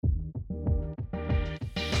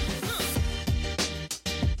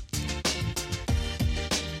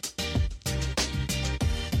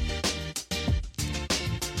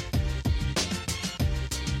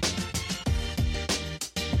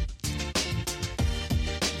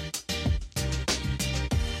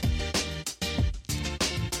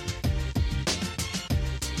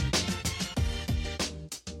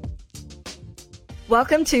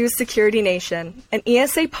Welcome to Security Nation, an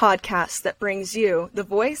ESA podcast that brings you the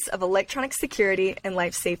voice of electronic security and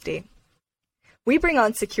life safety. We bring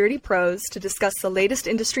on security pros to discuss the latest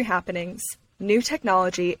industry happenings, new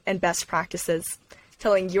technology, and best practices,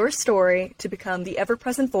 telling your story to become the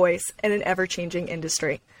ever-present voice in an ever-changing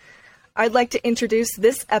industry. I'd like to introduce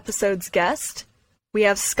this episode's guest. We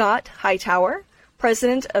have Scott Hightower,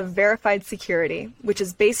 President of Verified Security, which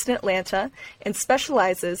is based in Atlanta and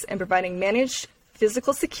specializes in providing managed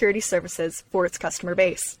physical security services for its customer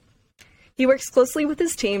base. He works closely with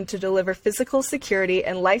his team to deliver physical security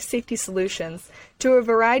and life safety solutions to a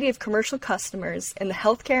variety of commercial customers in the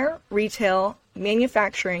healthcare, retail,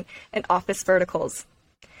 manufacturing, and office verticals.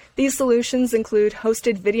 These solutions include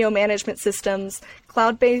hosted video management systems,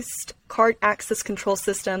 cloud-based card access control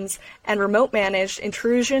systems, and remote-managed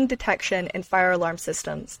intrusion detection and fire alarm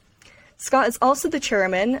systems. Scott is also the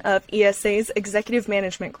chairman of ESA's Executive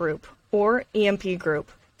Management Group, or EMP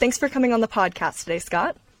Group. Thanks for coming on the podcast today,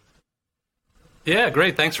 Scott. Yeah,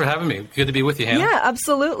 great. Thanks for having me. Good to be with you, Hannah. Yeah,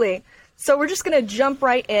 absolutely. So we're just going to jump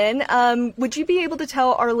right in. Would you be able to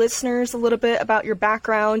tell our listeners a little bit about your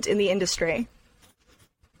background in the industry?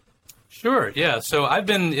 Sure, yeah. So I've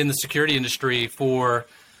been in the security industry for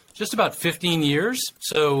just about 15 years.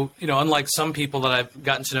 So, unlike some people that I've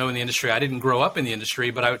gotten to know in the industry, I didn't grow up in the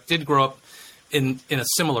industry, but I did grow up in a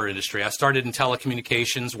similar industry. I started in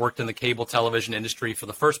telecommunications, worked in the cable television industry for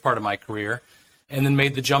the first part of my career, and then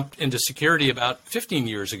made the jump into security about 15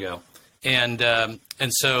 years ago. And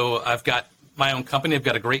so I've got my own company. I've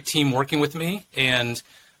got a great team working with me, and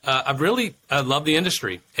I love the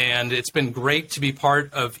industry. And it's been great to be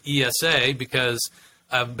part of ESA because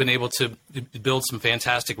I've been able to build some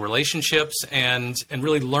fantastic relationships and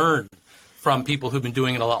really learn from people who've been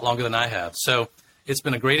doing it a lot longer than I have. So it's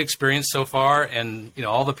been a great experience so far, and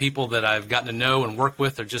all the people that I've gotten to know and work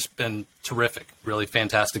with have just been terrific, really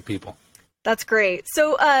fantastic people. That's great.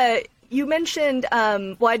 So you mentioned,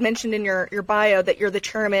 I'd mentioned in your bio that you're the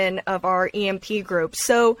chairman of our EMP group.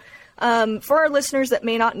 So for our listeners that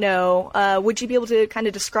may not know, would you be able to kind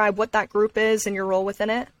of describe what that group is and your role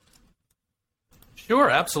within it?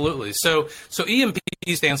 Sure, absolutely. So EMP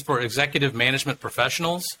stands for Executive Management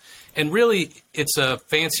Professionals, and really it's a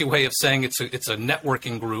fancy way of saying it's a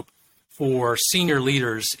networking group for senior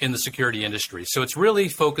leaders in the security industry. So it's really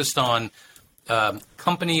focused on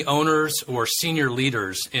company owners or senior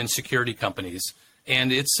leaders in security companies,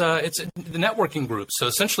 and it's the networking group. So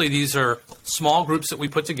essentially, these are small groups that we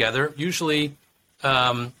put together, usually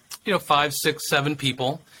 5, 6, 7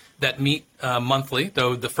 people that meet monthly,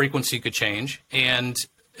 though the frequency could change. And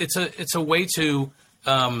it's a way to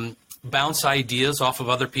bounce ideas off of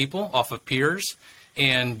other people, off of peers,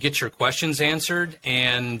 and get your questions answered,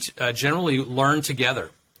 and generally learn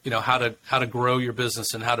together. How to grow your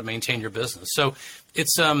business and how to maintain your business. So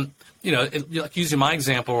it's like using my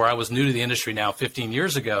example where I was new to the industry now 15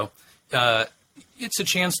 years ago, it's a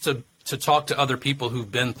chance to talk to other people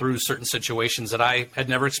who've been through certain situations that I had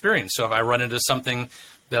never experienced. So if I run into something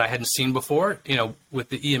that I hadn't seen before, with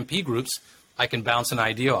the EMP groups, I can bounce an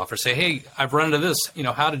idea off or say, hey, I've run into this,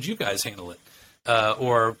 how did you guys handle it?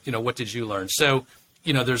 Or what did you learn? So,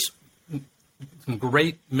 there's some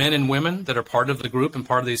great men and women that are part of the group and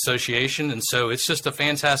part of the association. And so it's just a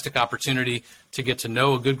fantastic opportunity to get to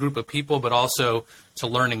know a good group of people, but also to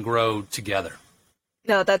learn and grow together.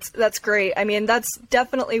 No, that's great. I mean, that's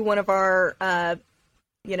definitely one of our,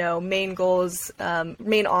 main goals,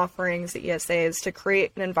 main offerings at ESA is to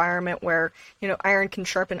create an environment where, iron can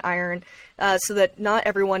sharpen iron, so that not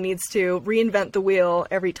everyone needs to reinvent the wheel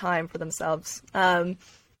every time for themselves.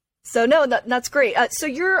 So no, that's great. So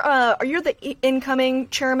are you the incoming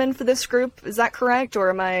chairman for this group? Is that correct,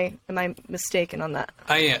 or am I mistaken on that?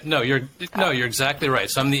 I am. No, you're exactly right.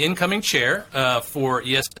 So I'm the incoming chair for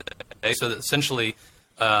ESA. So that essentially,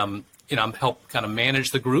 I'm help kind of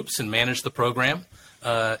manage the groups and manage the program,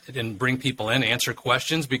 and bring people in, answer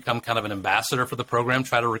questions, become kind of an ambassador for the program,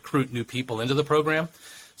 try to recruit new people into the program.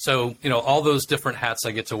 So all those different hats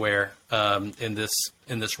I get to wear in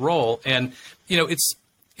this role, and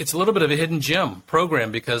it's a little bit of a hidden gem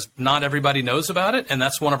program because not everybody knows about it. And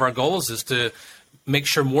that's one of our goals, is to make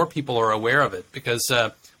sure more people are aware of it, because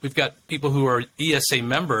we've got people who are ESA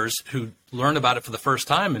members who learn about it for the first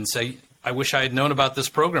time and say, I wish I had known about this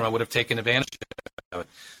program. I would have taken advantage of it.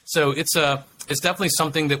 So it's definitely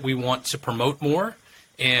something that we want to promote more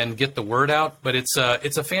and get the word out. But it's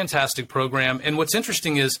a fantastic program. And what's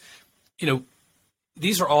interesting is,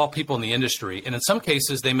 these are all people in the industry, and in some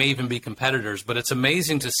cases they may even be competitors, but it's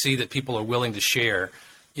amazing to see that people are willing to share,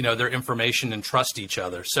 their information and trust each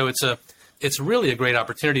other. So it's it's really a great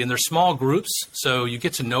opportunity. And they're small groups, so you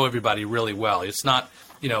get to know everybody really well. It's not,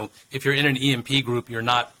 if you're in an EMP group, you're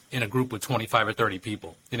not in a group with 25 or 30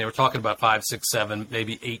 people. We're talking about 5, 6, 7,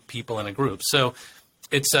 maybe 8 people in a group. So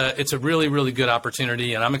it's a really, really good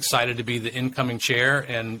opportunity, and I'm excited to be the incoming chair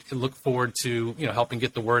and look forward to, helping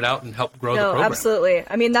get the word out and help grow the program. Absolutely.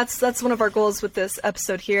 I mean, that's one of our goals with this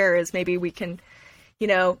episode here is maybe we can,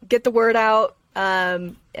 get the word out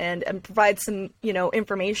and provide some,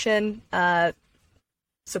 information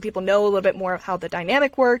so people know a little bit more of how the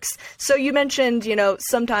dynamic works. So you mentioned,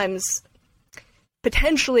 sometimes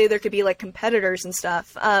potentially there could be like competitors and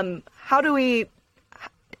stuff. How do we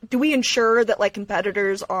ensure that like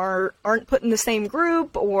competitors aren't put in the same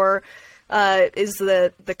group, or is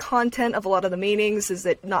the content of a lot of the meetings, does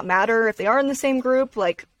it not matter if they are in the same group?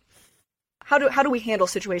 Like, how do we handle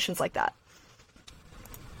situations like that?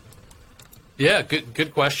 Yeah,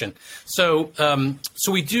 good question. So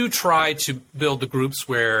we do try to build the groups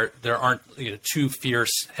where there aren't two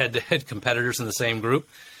fierce head-to-head competitors in the same group.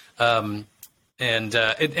 And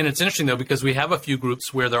it's interesting, though, because we have a few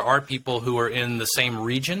groups where there are people who are in the same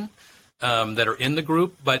region that are in the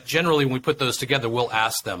group. But generally, when we put those together, we'll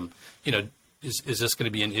ask them, is this going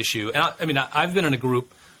to be an issue? And I've been in a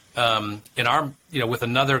group in our, with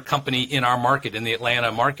another company in our market, in the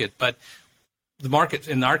Atlanta market. But the market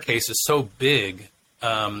in our case is so big.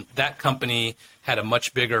 That company had a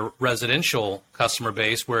much bigger residential customer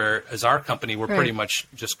base, whereas our company, we're pretty much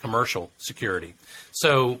just commercial security.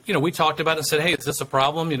 So, we talked about it and said, hey, is this a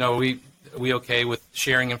problem? We okay with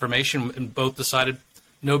sharing information? And both decided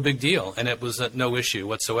no big deal. And it was no issue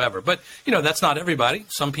whatsoever. But, that's not everybody.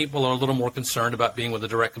 Some people are a little more concerned about being with a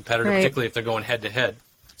direct competitor, particularly if they're going head to head.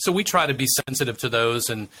 So we try to be sensitive to those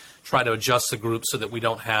and try to adjust the group so that we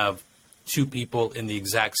don't have two people in the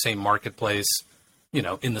exact same marketplace,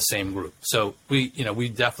 in the same group. So we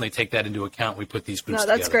definitely take that into account. We put these groups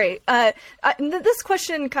together. That's great. This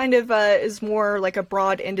question kind of is more like a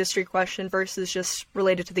broad industry question versus just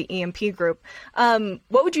related to the EMP group.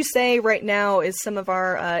 What would you say right now is some of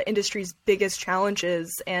our industry's biggest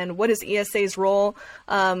challenges, and what is ESA's role?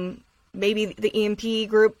 Maybe the EMP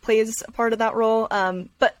group plays a part of that role,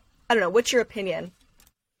 but I don't know. What's your opinion?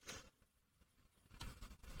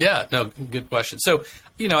 Yeah, no, good question. So,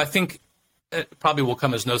 I think it probably will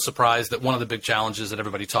come as no surprise that one of the big challenges that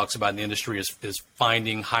everybody talks about in the industry is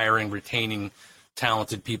finding, hiring, retaining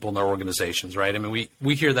talented people in their organizations, right? I mean,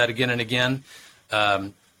 we hear that again and again.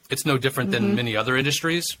 It's no different than many other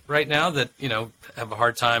industries right now that, have a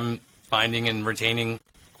hard time finding and retaining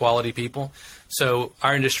quality people. So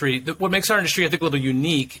our industry, what makes our industry, I think, a little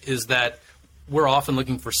unique is that we're often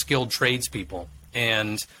looking for skilled tradespeople.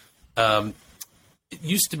 And it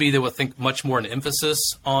used to be there was, I think, much more an emphasis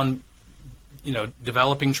on,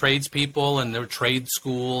 developing tradespeople, and there were trade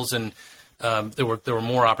schools, and there were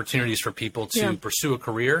more opportunities for people to pursue a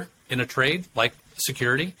career in a trade like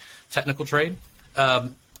security, technical trade.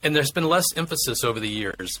 And there's been less emphasis over the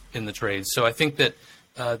years in the trades. So I think that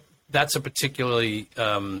that's a particularly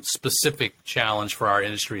specific challenge for our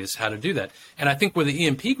industry, is how to do that. And I think where the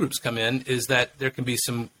EMP groups come in is that there can be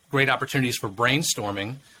some great opportunities for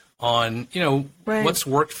brainstorming on, what's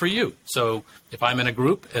worked for you. So if I'm in a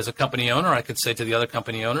group as a company owner, I could say to the other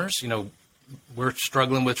company owners, we're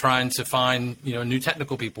struggling with trying to find, new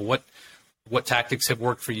technical people. What tactics have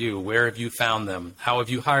worked for you? Where have you found them? How have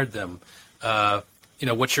you hired them?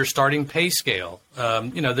 What's your starting pay scale?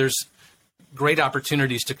 There's great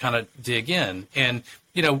opportunities to kind of dig in. And,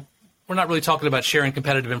 we're not really talking about sharing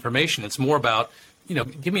competitive information. It's more about,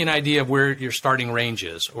 give me an idea of where your starting range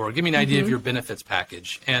is, or give me an idea of your benefits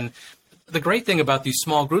package. And the great thing about these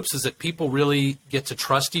small groups is that people really get to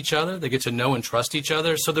trust each other. They get to know and trust each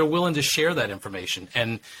other. So they're willing to share that information,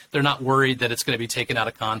 and they're not worried that it's going to be taken out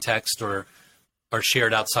of context or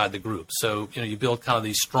shared outside the group. So, you build kind of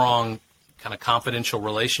these strong, kind of confidential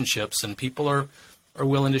relationships, and people are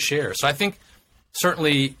willing to share. So I think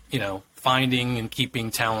certainly, finding and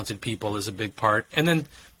keeping talented people is a big part. And then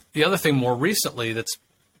the other thing more recently that's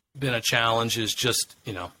been a challenge is just,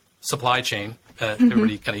 supply chain.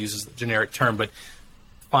 Everybody kind of uses the generic term, but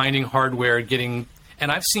finding hardware, and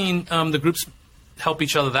I've seen the groups help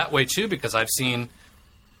each other that way too, because I've seen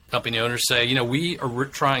company owners say, we are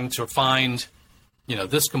trying to find,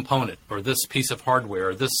 this component or this piece of hardware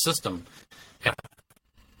or this system. And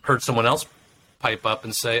I've heard someone else pipe up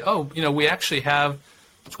and say, we actually have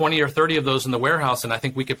 20 or 30 of those in the warehouse, and I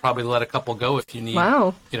think we could probably let a couple go if you need,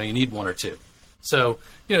 you need one or two. So,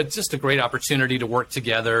 it's just a great opportunity to work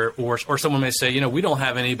together, or someone may say, we don't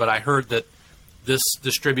have any, but I heard that this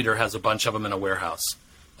distributor has a bunch of them in a warehouse.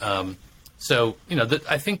 I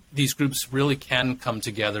think these groups really can come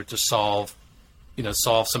together to solve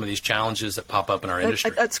solve some of these challenges that pop up in our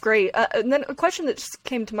industry. That's great. And then a question that just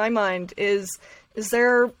came to my mind is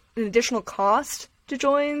there an additional cost to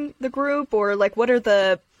join the group, or like what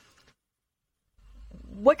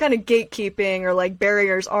kind of gatekeeping or like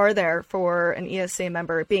barriers are there for an ESA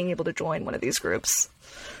member being able to join one of these groups?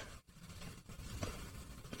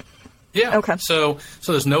 Yeah. Okay. So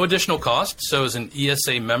there's no additional cost. So as an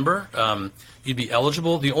ESA member, you'd be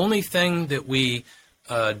eligible. The only thing that we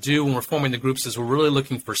do when we're forming the groups is we're really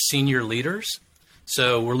looking for senior leaders.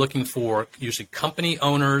 So we're looking for usually company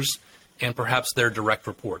owners and perhaps their direct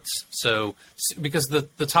reports. So because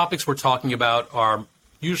the topics we're talking about are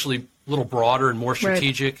usually a little broader and more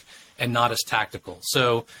strategic, right, and not as tactical.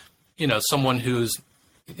 So, someone who's,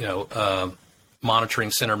 monitoring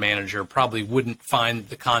center manager probably wouldn't find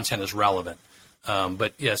the content as relevant.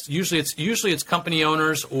 But yes, usually it's company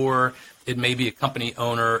owners, or it may be a company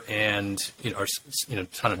owner and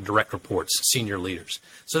ton of direct reports, senior leaders.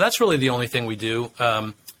 So that's really the only thing we do.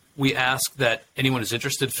 We ask that anyone who's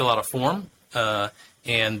interested fill out a form,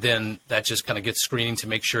 and then that just kind of gets screening to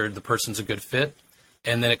make sure the person's a good fit.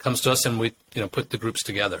 And then it comes to us, and we put the groups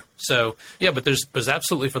together. So yeah, but there's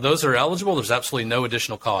absolutely, for those that are eligible, there's absolutely no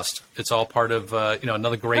additional cost. It's all part of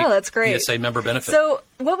another great, that's great ESA member benefit. So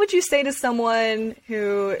what would you say to someone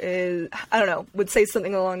who is, would say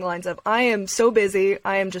something along the lines of, I am so busy,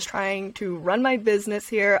 I am just trying to run my business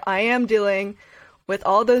here, I am dealing with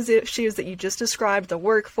all those issues that you just described, the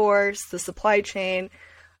workforce, the supply chain,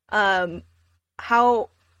 how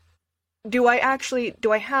do I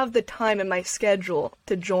have the time in my schedule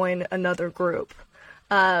to join another group?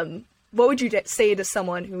 What would you say to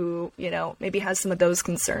someone who, maybe has some of those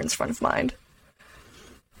concerns front of mind?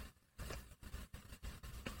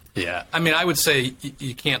 Yeah, I would say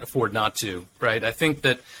you can't afford not to, right? I think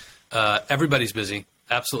that everybody's busy.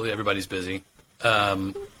 Absolutely everybody's busy.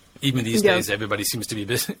 Even these days, everybody seems to be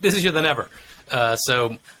busier than ever.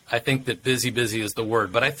 So I think that busy is the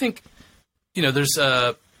word. But I think, there's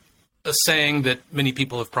a saying that many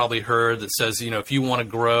people have probably heard that says, if you want to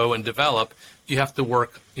grow and develop, you have to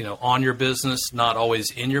work, on your business, not always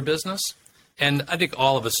in your business. And I think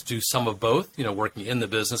all of us do some of both, working in the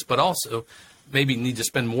business, but also maybe need to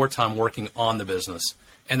spend more time working on the business.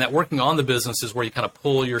 And that working on the business is where you kind of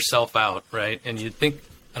pull yourself out, right? And you think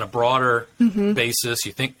on a broader basis,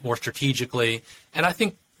 you think more strategically. And I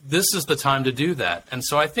think this is the time to do that. And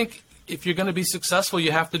so I think if you're going to be successful,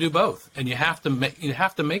 you have to do both, and you have to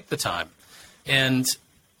make the time. And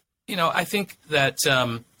I think that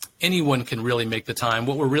anyone can really make the time.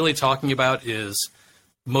 What we're really talking about is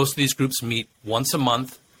most of these groups meet once a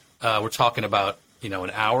month. We're talking about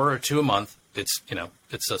an hour or two a month. It's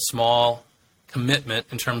a small commitment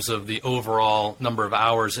in terms of the overall number of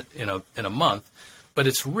hours in a month, but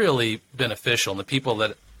it's really beneficial. And the people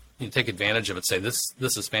that take advantage of it say this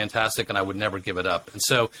is fantastic, and I would never give it up. And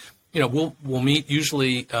so we'll meet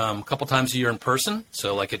usually a couple times a year in person.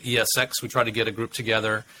 So like at ESX, we try to get a group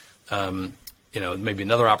together. Maybe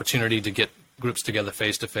another opportunity to get groups together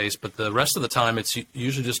face to face. But the rest of the time, it's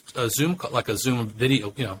usually just a Zoom, like a Zoom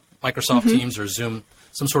video, Microsoft Teams or Zoom,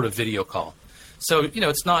 some sort of video call. So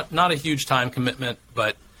it's not a huge time commitment,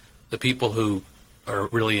 but the people who are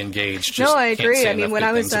really engaged. Just I agree. When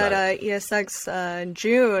I was at ESX in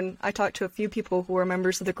June, I talked to a few people who were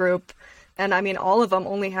members of the group. And all of them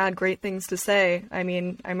only had great things to say. I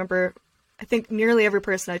remember, I think nearly every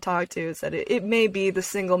person I talked to said it may be the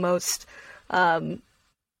single most,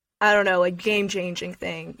 game-changing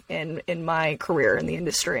thing in my career in the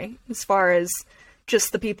industry. As far as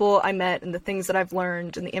just the people I met and the things that I've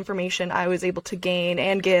learned and the information I was able to gain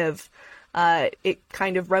and give, it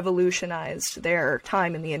kind of revolutionized their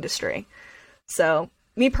time in the industry. So,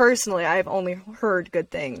 me personally, I've only heard good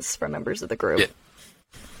things from members of the group. Yeah.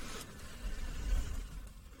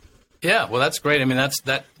 Yeah, well, that's great.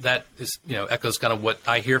 That is, echoes kind of what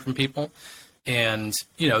I hear from people. And,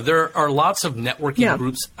 there are lots of networking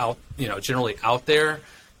groups out, generally out there.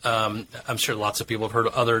 I'm sure lots of people have heard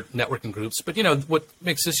of other networking groups. But, what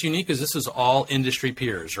makes this unique is this is all industry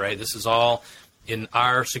peers, right? This is all in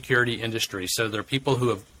our security industry. So there are people who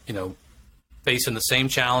have, facing the same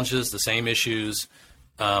challenges, the same issues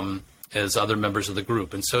as other members of the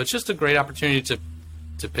group. And so it's just a great opportunity to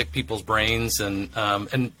pick people's brains, and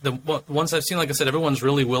the ones I've seen, like I said, everyone's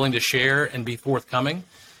really willing to share and be forthcoming,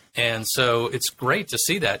 and so it's great to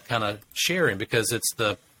see that kind of sharing, because it's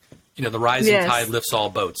the rising tide lifts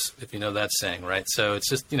all boats, if you know that saying, right? So it's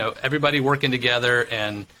just everybody working together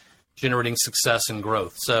and generating success and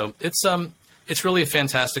growth. So it's really a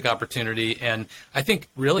fantastic opportunity, and I think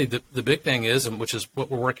really the big thing is, and which is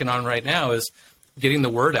what we're working on right now, is getting the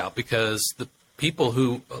word out, because the people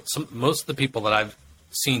who, most of the people that I've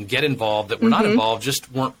seen get involved that were not involved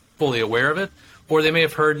just weren't fully aware of it, or they may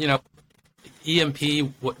have heard, EMP,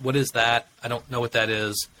 what is that? I don't know what that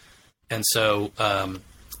is. And so,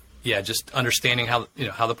 just understanding how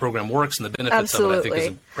the program works and the benefits of it, I think is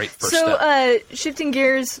a great first step. So, shifting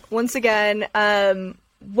gears once again,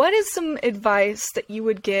 what is some advice that you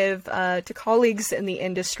would give to colleagues in the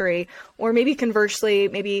industry, or maybe conversely,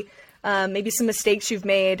 maybe some mistakes you've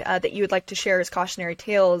made that you would like to share as cautionary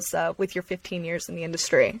tales with your 15 years in the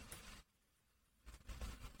industry?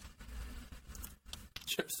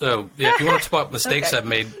 Sure. So, if you want to talk about mistakes I've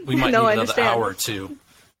made, we might need another hour or two.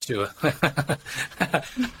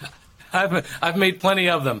 I've made plenty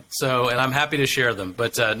of them, and I'm happy to share them.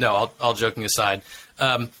 But all joking aside,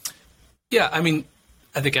 I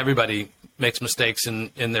think everybody makes mistakes in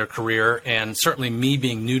their career, and certainly me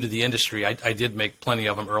being new to the industry, I did make plenty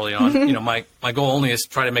of them early on. My goal only is to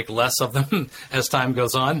try to make less of them as time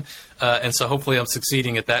goes on, and so hopefully I'm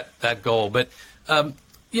succeeding at that goal. But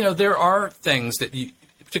there are things that you,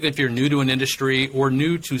 particularly if you're new to an industry or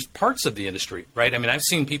new to parts of the industry, right? I mean, I've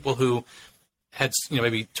seen people who had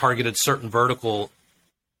maybe targeted certain vertical,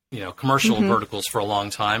 commercial verticals for a long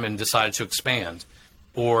time and decided to expand,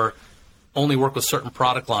 or only work with certain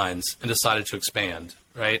product lines and decided to expand,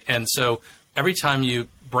 right? And so every time you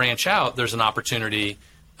branch out, there's an opportunity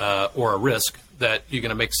or a risk that you're going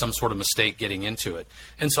to make some sort of mistake getting into it.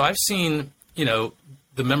 And so I've seen,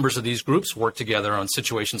 the members of these groups work together on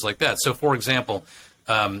situations like that. So, for example,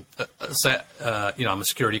 I'm a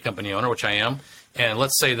security company owner, which I am, and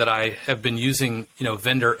let's say that I have been using,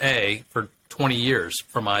 vendor A for 20 years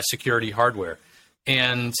for my security hardware,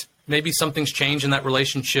 and maybe something's changed in that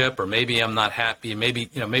relationship, or maybe I'm not happy. Maybe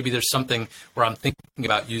there's something where I'm thinking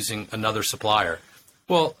about using another supplier.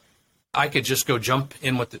 Well, I could just go jump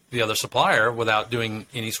in with the other supplier without doing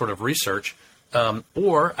any sort of research,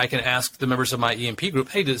 or I can ask the members of my EMP group,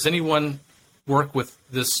 hey, does anyone work with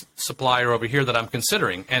this supplier over here that I'm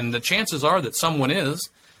considering? And the chances are that someone is,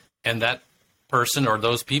 and that person or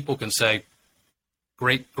those people can say,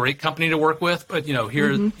 great company to work with, but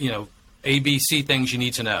here A, B, C things you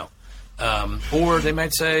need to know. Or they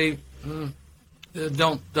might say,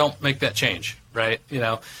 don't make that change, right?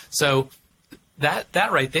 So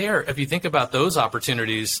that right there, if you think about those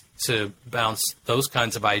opportunities to bounce those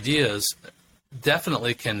kinds of ideas,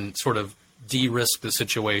 definitely can sort of de-risk the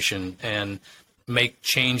situation and make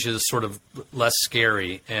changes sort of less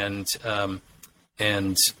scary, and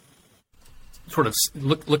sort of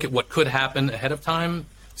look at what could happen ahead of time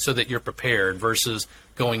so that you're prepared versus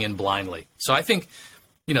going in blindly. So I think,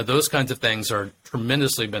 those kinds of things are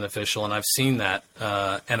tremendously beneficial, and I've seen that,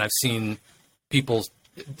 and I've seen people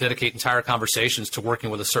dedicate entire conversations to working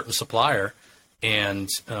with a certain supplier and,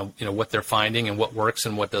 what they're finding and what works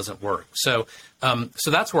and what doesn't work. So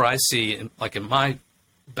that's where I see, in my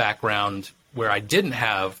background, where I didn't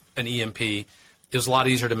have an EMP, it was a lot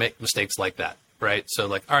easier to make mistakes like that, right?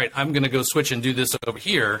 So all right, I'm going to go switch and do this over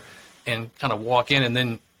here and kind of walk in and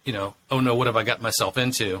then, oh no, what have I got myself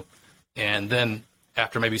into? And then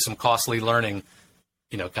after maybe some costly learning,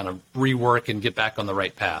 kind of rework and get back on the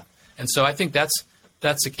right path. And so I think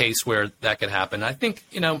that's a case where that could happen. I think,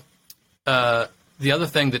 the other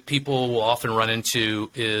thing that people will often run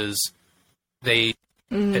into is they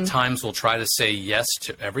at times will try to say yes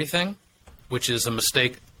to everything, which is a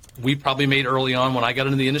mistake we probably made early on when I got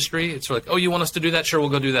into the industry. It's like, oh, you want us to do that? Sure, we'll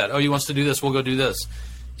go do that. Oh, you want us to do this? We'll go do this.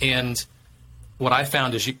 And what I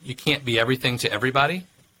found is you can't be everything to everybody,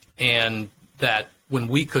 and that when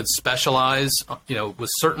we could specialize, with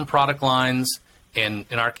certain product lines, and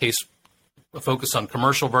in our case, focus on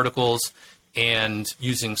commercial verticals and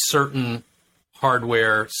using certain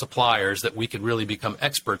hardware suppliers that we could really become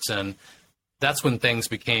experts in, that's when things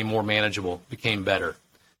became more manageable, became better.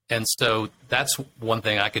 And so that's one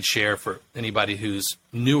thing I could share for anybody who's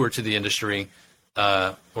newer to the industry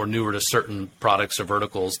or newer to certain products or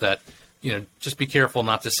verticals, that, just be careful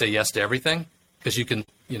not to say yes to everything, because you can,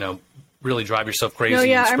 really drive yourself crazy. No,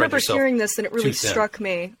 yeah, I remember hearing this and it really struck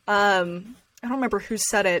me. I don't remember who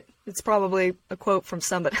said it. It's probably a quote from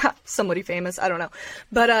somebody famous. I don't know.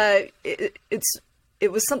 But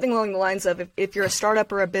it was something along the lines of, if you're a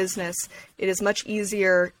startup or a business, it is much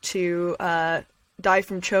easier to die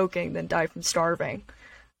from choking than die from starving.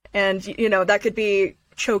 And, that could be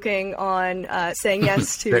choking on saying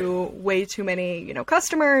yes to way too many,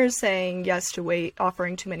 customers, saying yes to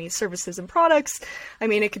offering too many services and products. I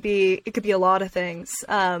mean, it could be a lot of things.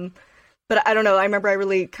 But I don't know. I remember I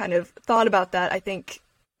really kind of thought about that. I think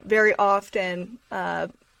very often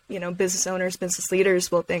business owners, business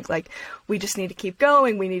leaders will think like, we just need to keep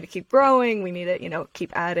going, we need to keep growing, we need to,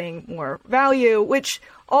 keep adding more value, which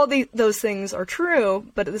those things are true.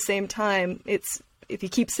 But at the same time, if you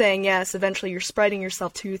keep saying yes, eventually you're spreading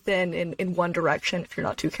yourself too thin in one direction if you're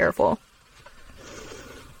not too careful.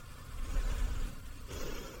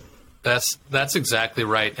 That's exactly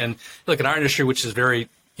right. And look, in our industry, which is very,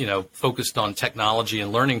 focused on technology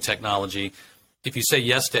and learning technology, if you say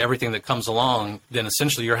yes to everything that comes along, then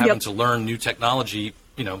essentially you're having to learn new technology,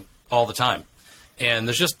 all the time. And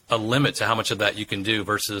there's just a limit to how much of that you can do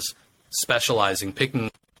versus specializing, picking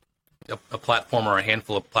a platform or a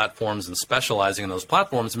handful of platforms and specializing in those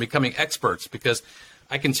platforms and becoming experts. Because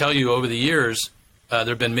I can tell you over the years, there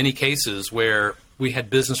have been many cases where we had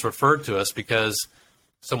business referred to us because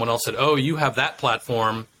someone else said, "Oh, you have that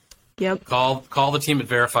platform. Yep. Call the team at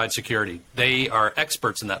Verified Security. They are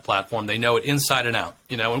experts in that platform. They know it inside and out."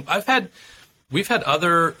 And we've had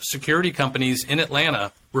other security companies in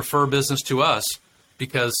Atlanta refer business to us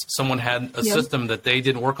because someone had a system that they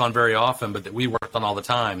didn't work on very often, but that we worked on all the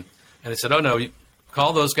time. And they said, "Oh no,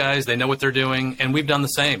 call those guys. They know what they're doing." And we've done the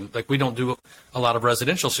same. Like, we don't do a lot of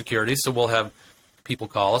residential security, so we'll have people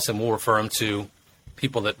call us and we'll refer them to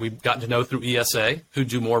people that we've gotten to know through ESA who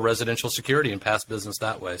do more residential security and pass business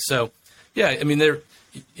that way. So, yeah, I mean,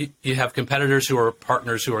 you have competitors who are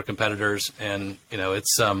partners who are competitors, and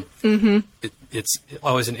it's it's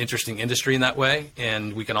always an interesting industry in that way,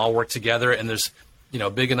 and we can all work together. And there's a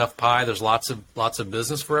big enough pie. There's lots of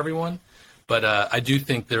business for everyone. But I do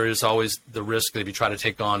think there is always the risk that if you try to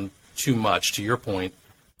take on too much, to your point,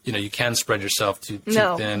 you can spread yourself too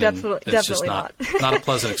thin. Definitely, and it's just not a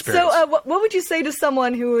pleasant experience. So what would you say to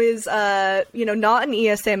someone who is, not an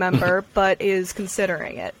ESA member, but is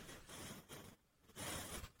considering it?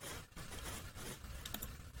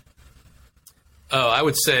 Oh, I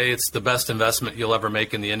would say it's the best investment you'll ever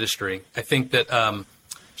make in the industry. I think that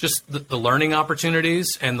just the learning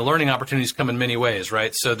opportunities, and the learning opportunities come in many ways,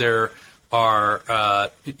 right? So there are,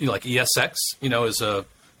 like ESX, is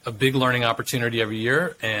a big learning opportunity every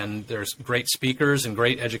year, and there's great speakers and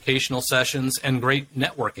great educational sessions and great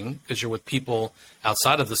networking because you're with people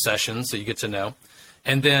outside of the sessions that you get to know.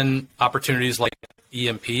 And then opportunities like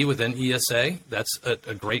EMP within ESA, that's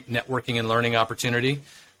a great networking and learning opportunity.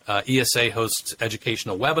 ESA hosts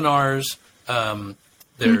educational webinars.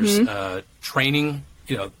 There's training,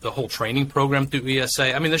 the whole training program through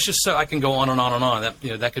ESA. I mean, there's just I can go on and on and on.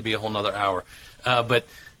 That could be a whole nother hour. But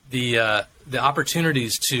the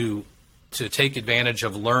opportunities to take advantage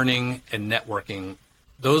of learning and networking,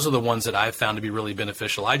 those are the ones that I've found to be really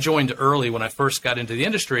beneficial. I joined early when I first got into the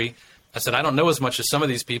industry. I said, I don't know as much as some of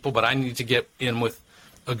these people, but I need to get in with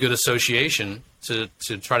a good association to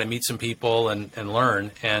try to meet some people and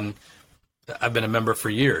learn. And I've been a member for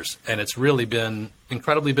years, and it's really been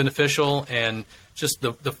incredibly beneficial. And just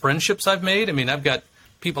the friendships I've made. I mean, I've got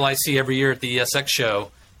people I see every year at the ESX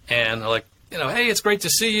show, and they're like, hey, it's great to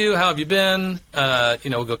see you. How have you been?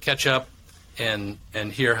 We'll go catch up and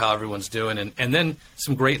hear how everyone's doing. And then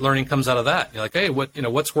some great learning comes out of that. You're like, hey,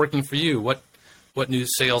 what's working for you? What new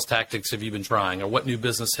sales tactics have you been trying, or what new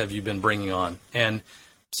business have you been bringing on? And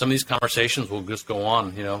some of these conversations will just go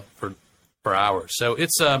on, for hours. So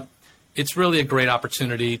it's really a great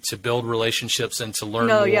opportunity to build relationships and to learn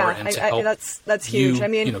more and to help. That's huge.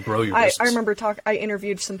 Grow your business. I remember I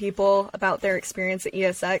interviewed some people about their experience at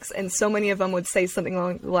ESX, and so many of them would say something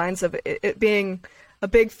along the lines of it being a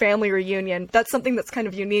big family reunion. That's something that's kind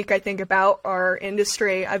of unique, I think, about our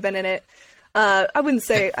industry. I've been in it. I wouldn't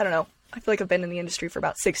say, I don't know. I feel like I've been in the industry for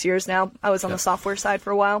about 6 years now. I was on the software side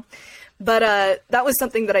for a while. But that was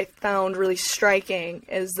something that I found really striking,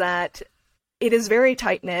 is that it is very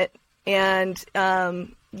tight-knit, and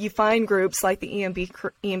you find groups like the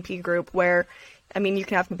EMP group where, you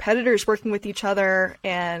can have competitors working with each other,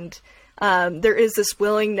 and there is this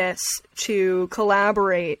willingness to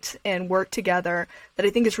collaborate and work together that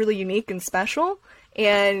I think is really unique and special.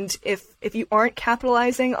 And if you aren't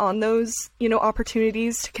capitalizing on those,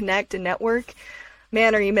 opportunities to connect and network,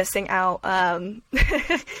 man, are you missing out?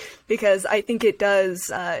 Because I think it does.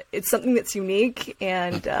 It's something that's unique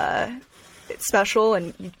and it's special,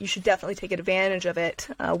 and you should definitely take advantage of it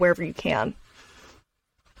wherever you can.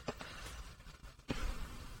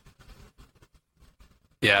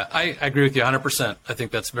 Yeah, I agree with you 100%. I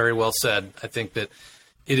think that's very well said. I think that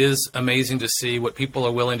it is amazing to see what people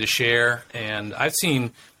are willing to share. And I've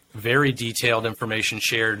seen very detailed information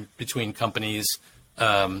shared between companies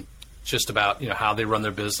just about, how they run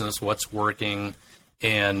their business, what's working.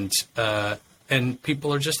 And and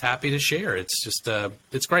people are just happy to share. It's just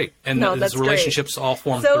it's great, and No, those that's relationships all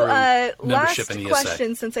form So, through membership last in ESA.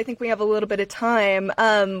 question, since I think we have a little bit of time.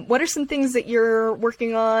 What are some things that you're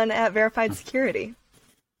working on at Verified Security?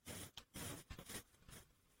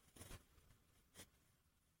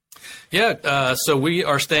 Yeah, so we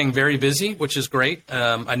are staying very busy, which is great.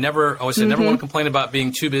 I never want to complain about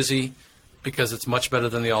being too busy because it's much better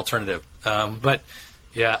than the alternative. But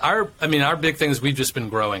yeah, our big thing is we've just been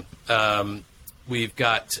growing. We've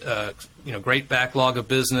got great backlog of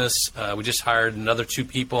business. We just hired another 2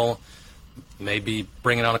 people, maybe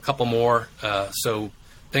bringing on a couple more. So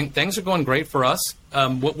things are going great for us.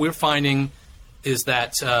 What we're finding is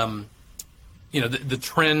that the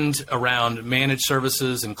trend around managed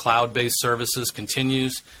services and cloud-based services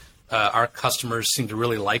continues. Our customers seem to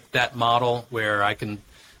really like that model where I can,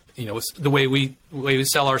 the way we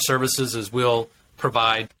sell our services is we'll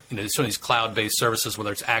provide, some of these cloud-based services,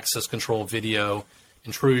 whether it's access control, video,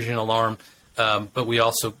 intrusion, alarm, but we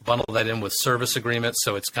also bundle that in with service agreements.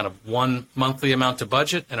 So it's kind of one monthly amount to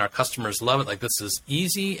budget, and our customers love it. Like, this is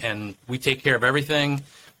easy, and we take care of everything.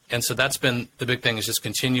 And so that's been the big thing, is just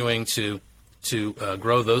continuing to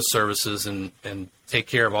grow those services and take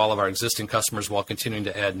care of all of our existing customers while continuing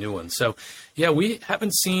to add new ones. So, yeah, we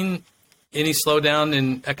haven't seen any slowdown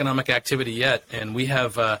in economic activity yet. And we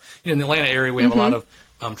have, in the Atlanta area, we have a lot of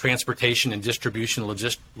transportation and distribution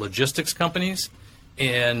logistics companies,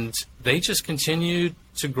 and they just continue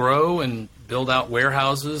to grow and build out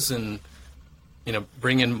warehouses and,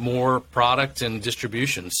 bring in more product and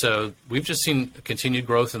distribution. So we've just seen continued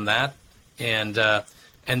growth in that. And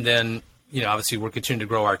then, obviously we're continuing to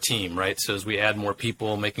grow our team, right? So as we add more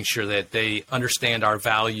people, making sure that they understand our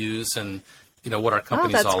values and, what our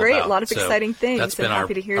company's all about. Oh, that's great. A lot of exciting things. That's been I'm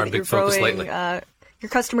happy to hear our that big you're focus growing lately. your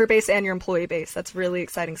customer base and your employee base. That's really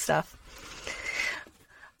exciting stuff.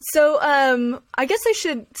 So I guess I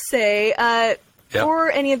should say,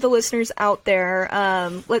 for any of the listeners out there,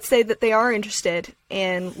 let's say that they are interested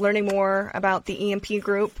in learning more about the EMP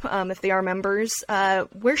group, if they are members,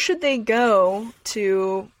 where should they go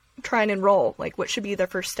to try and enroll? Like, what should be their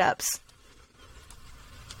first steps?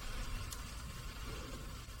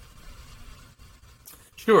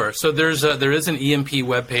 Sure. So there is an EMP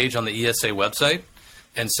webpage on the ESA website,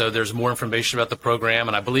 and so there's more information about the program,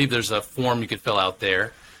 and I believe there's a form you could fill out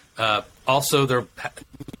there. Also, they're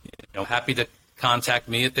happy to contact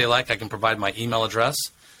me if they like. I can provide my email address.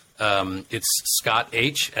 It's Scott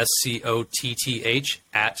H, SCOTTH,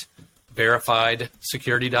 at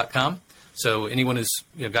verifiedsecurity.com. So anyone who's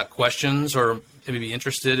got questions or maybe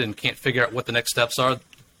interested and can't figure out what the next steps are,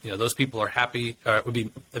 those people are happy. I'd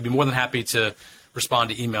be more than happy to respond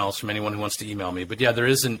to emails from anyone who wants to email me. But yeah, there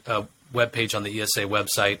is a web page on the ESA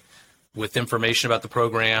website with information about the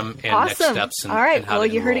program and next steps. And, all right. and how well,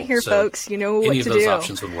 to you heard it here, so folks. You know what to do. Any of those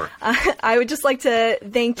options would work. I would just like to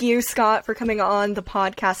thank you, Scott, for coming on the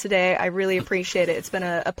podcast today. I really appreciate it. It's been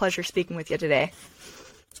a pleasure speaking with you today.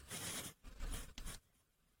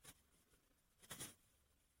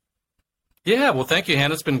 Yeah, well, thank you,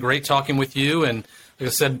 Hannah. It's been great talking with you. And like I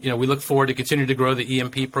said, we look forward to continuing to grow the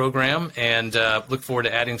EMP program and look forward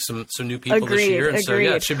to adding some new people this year. And so,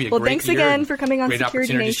 yeah, it should be a great year. Well, thanks again for coming on great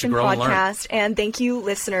Security Nation podcast. And thank you,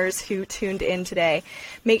 listeners who tuned in today.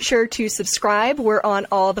 Make sure to subscribe. We're on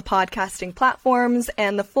all the podcasting platforms,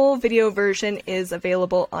 and the full video version is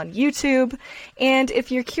available on YouTube. And if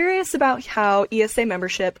you're curious about how ESA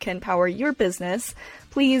membership can power your business,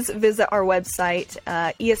 please visit our website,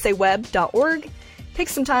 esaweb.org. Take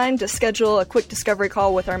some time to schedule a quick discovery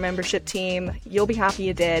call with our membership team. You'll be happy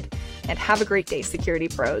you did. And have a great day, Security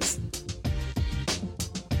Pros.